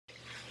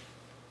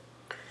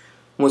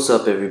What's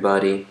up,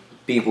 everybody?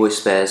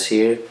 bboyspaz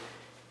here,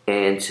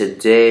 and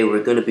today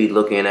we're going to be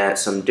looking at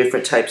some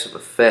different types of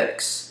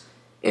effects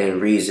in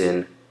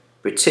Reason,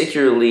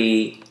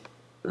 particularly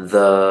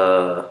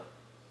the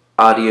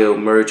audio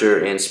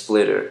merger and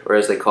splitter, or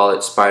as they call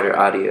it, spider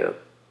audio.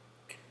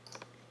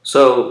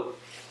 So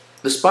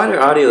the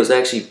spider audio is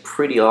actually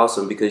pretty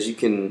awesome because you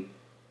can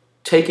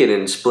take it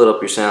and split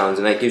up your sounds,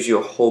 and that gives you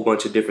a whole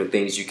bunch of different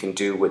things you can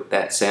do with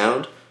that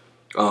sound,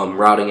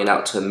 routing it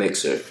out to a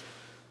mixer.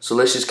 So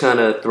let's just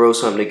kind of throw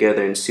something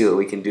together and see what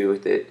we can do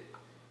with it.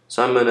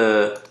 So I'm going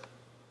to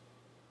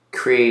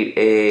create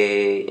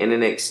an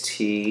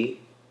NXT,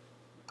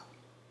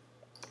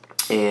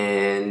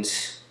 and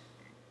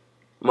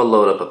I'm going to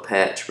load up a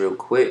patch real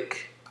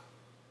quick.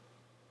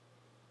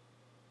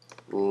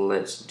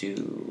 Let's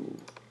do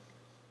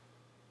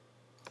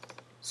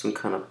some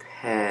kind of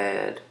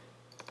pad.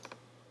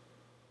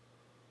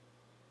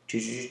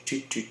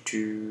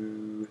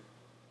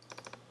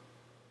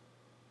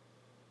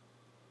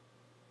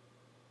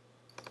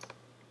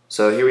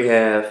 So here we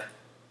have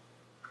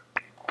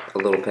a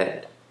little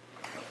pad.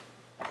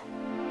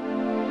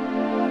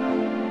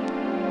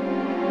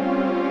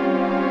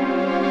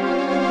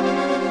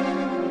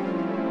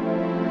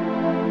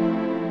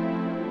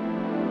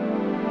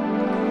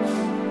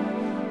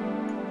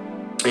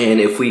 And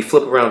if we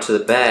flip around to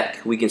the back,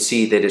 we can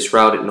see that it's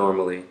routed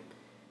normally.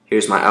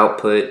 Here's my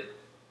output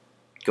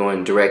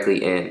going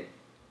directly in.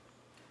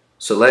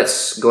 So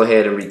let's go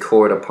ahead and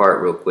record a part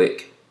real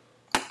quick.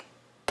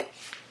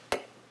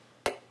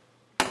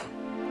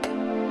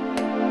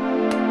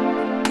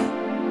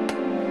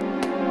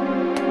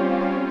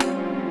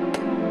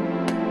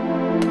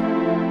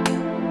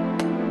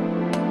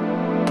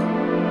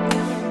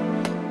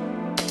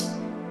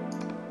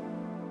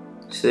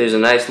 So there's a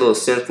nice little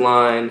synth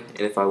line,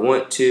 and if I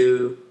want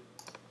to,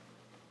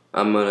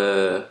 I'm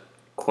gonna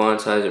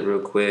quantize it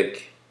real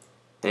quick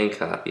and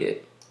copy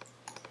it.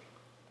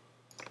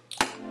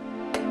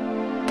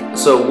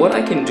 So what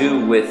I can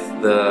do with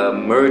the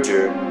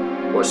merger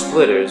or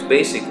splitter is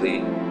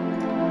basically,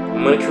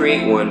 I'm gonna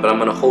create one, but I'm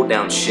gonna hold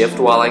down Shift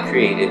while I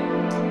create it.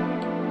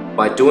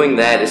 By doing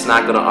that, it's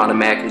not gonna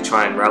automatically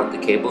try and route the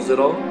cables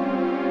at all.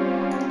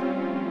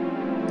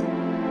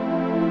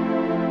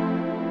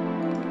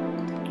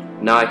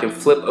 Now I can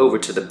flip over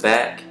to the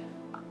back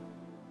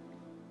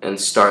and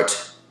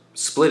start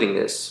splitting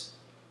this.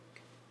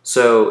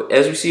 So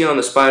as we see on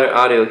the spider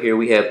audio here,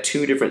 we have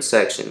two different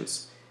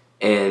sections,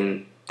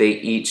 and they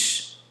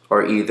each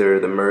are either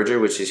the merger,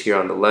 which is here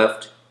on the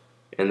left,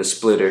 and the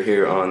splitter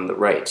here on the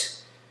right.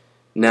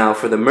 Now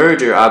for the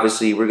merger,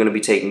 obviously we're going to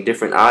be taking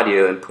different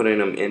audio and putting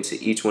them into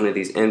each one of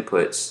these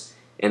inputs,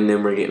 and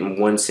then we're getting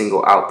one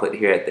single output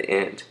here at the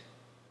end.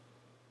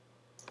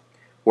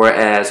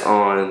 Whereas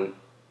on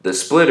the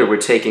splitter, we're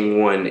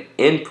taking one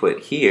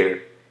input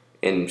here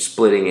and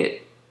splitting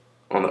it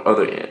on the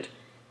other end.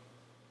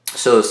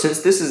 So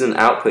since this is an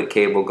output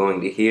cable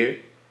going to here,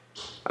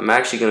 I'm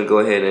actually going to go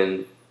ahead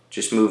and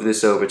just move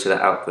this over to the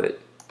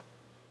output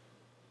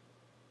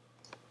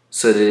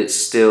so that it's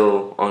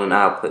still on an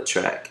output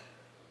track.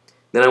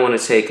 Then I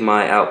want to take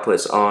my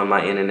outputs on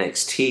my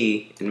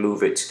NXT and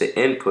move it to the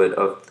input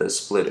of the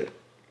splitter.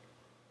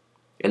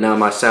 And now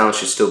my sound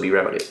should still be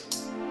routed.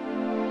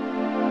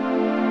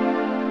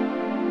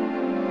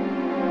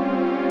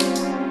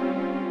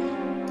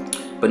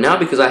 But now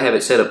because I have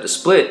it set up to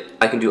split,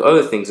 I can do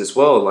other things as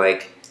well,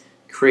 like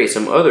create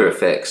some other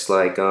effects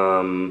like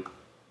a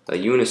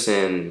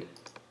unison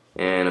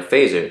and a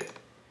phaser.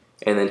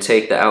 And then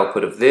take the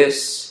output of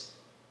this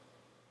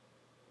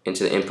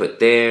into the input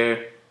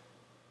there,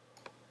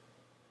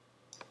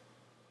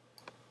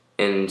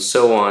 and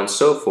so on and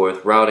so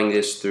forth, routing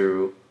this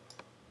through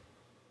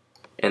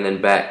and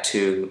then back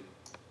to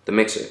the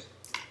mixer.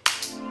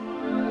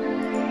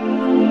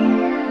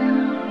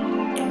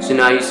 So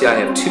now you see I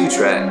have two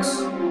tracks,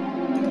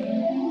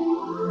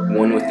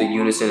 one with the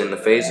unison and the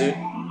phaser,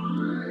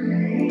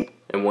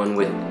 and one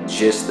with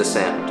just the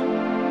sound.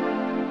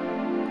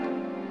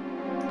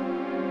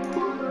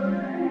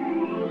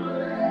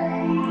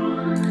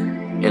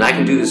 And I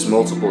can do this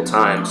multiple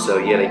times, so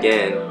yet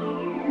again,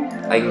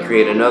 I can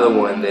create another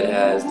one that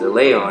has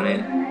delay on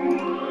it,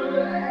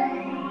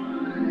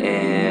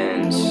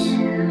 and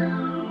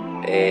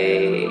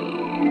a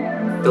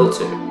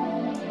filter.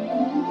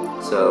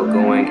 So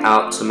going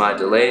out to my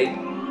delay,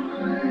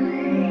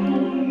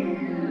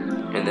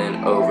 and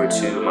then over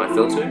to my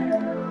filter,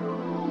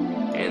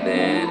 and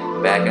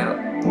then back out.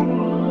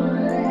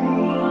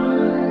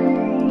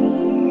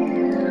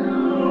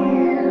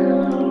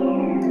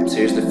 So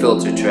here's the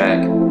filter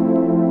track.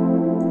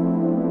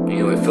 You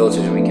know, with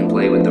filters we can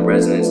play with the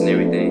resonance and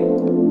everything.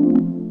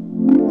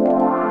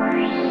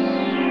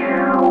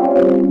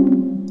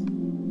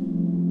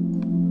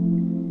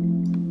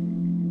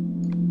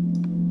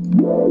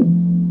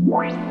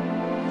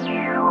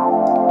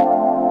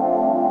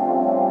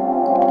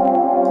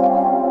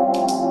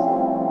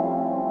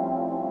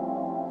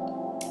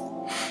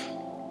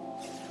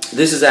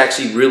 This is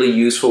actually really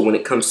useful when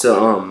it comes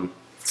to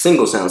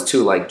single sounds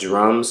too, like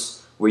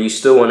drums. where you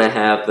still want to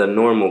have the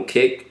normal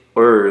kick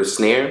or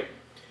snare,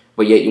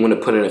 but yet you want to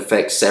put an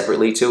effect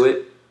separately to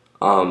it.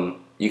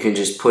 You can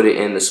just put it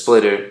in the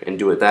splitter and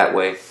do it that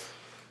way.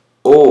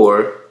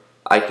 Or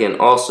I can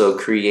also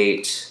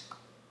create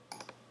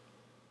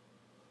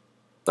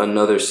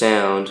another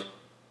sound.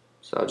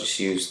 So I'll just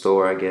use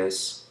Thor, I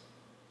guess.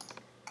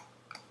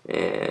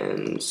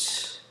 And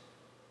so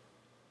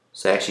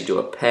actually do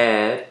a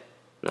pad.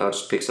 And I'll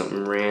just pick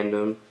something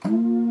random.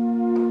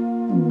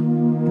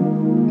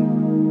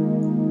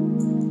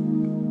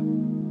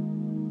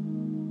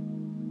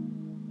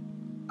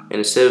 And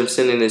instead of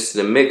sending this to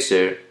the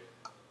mixer,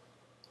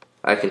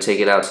 I can take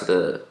it out to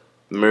the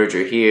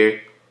merger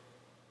here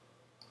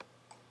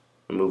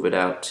and move it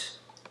out.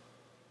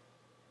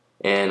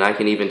 And I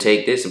can even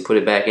take this and put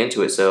it back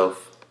into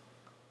itself.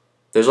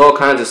 There's all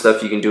kinds of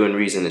stuff you can do in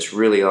Reason. It's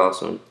really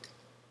awesome.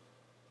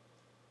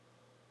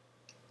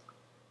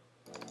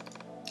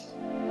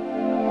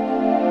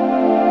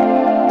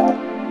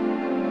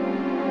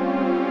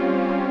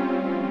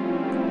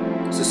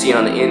 So see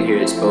on the end here,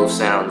 it's both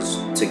sounds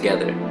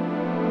together.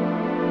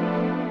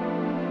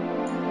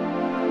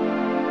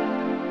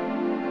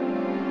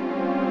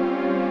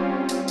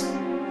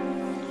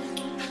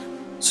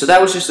 So that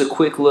was just a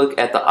quick look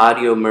at the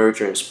audio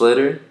merger and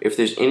splitter. If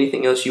there's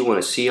anything else you want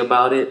to see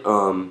about it,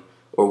 or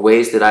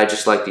ways that I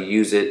just like to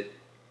use it,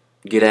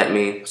 get at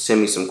me,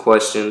 send me some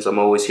questions. I'm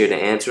always here to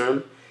answer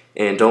them.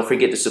 And don't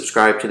forget to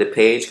subscribe to the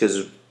page,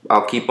 because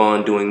I'll keep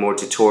on doing more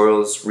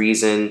tutorials,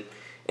 Reason,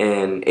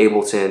 and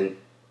Ableton,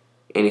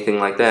 anything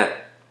like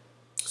that.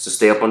 So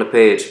stay up on the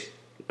page.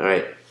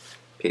 Alright,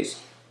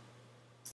 peace.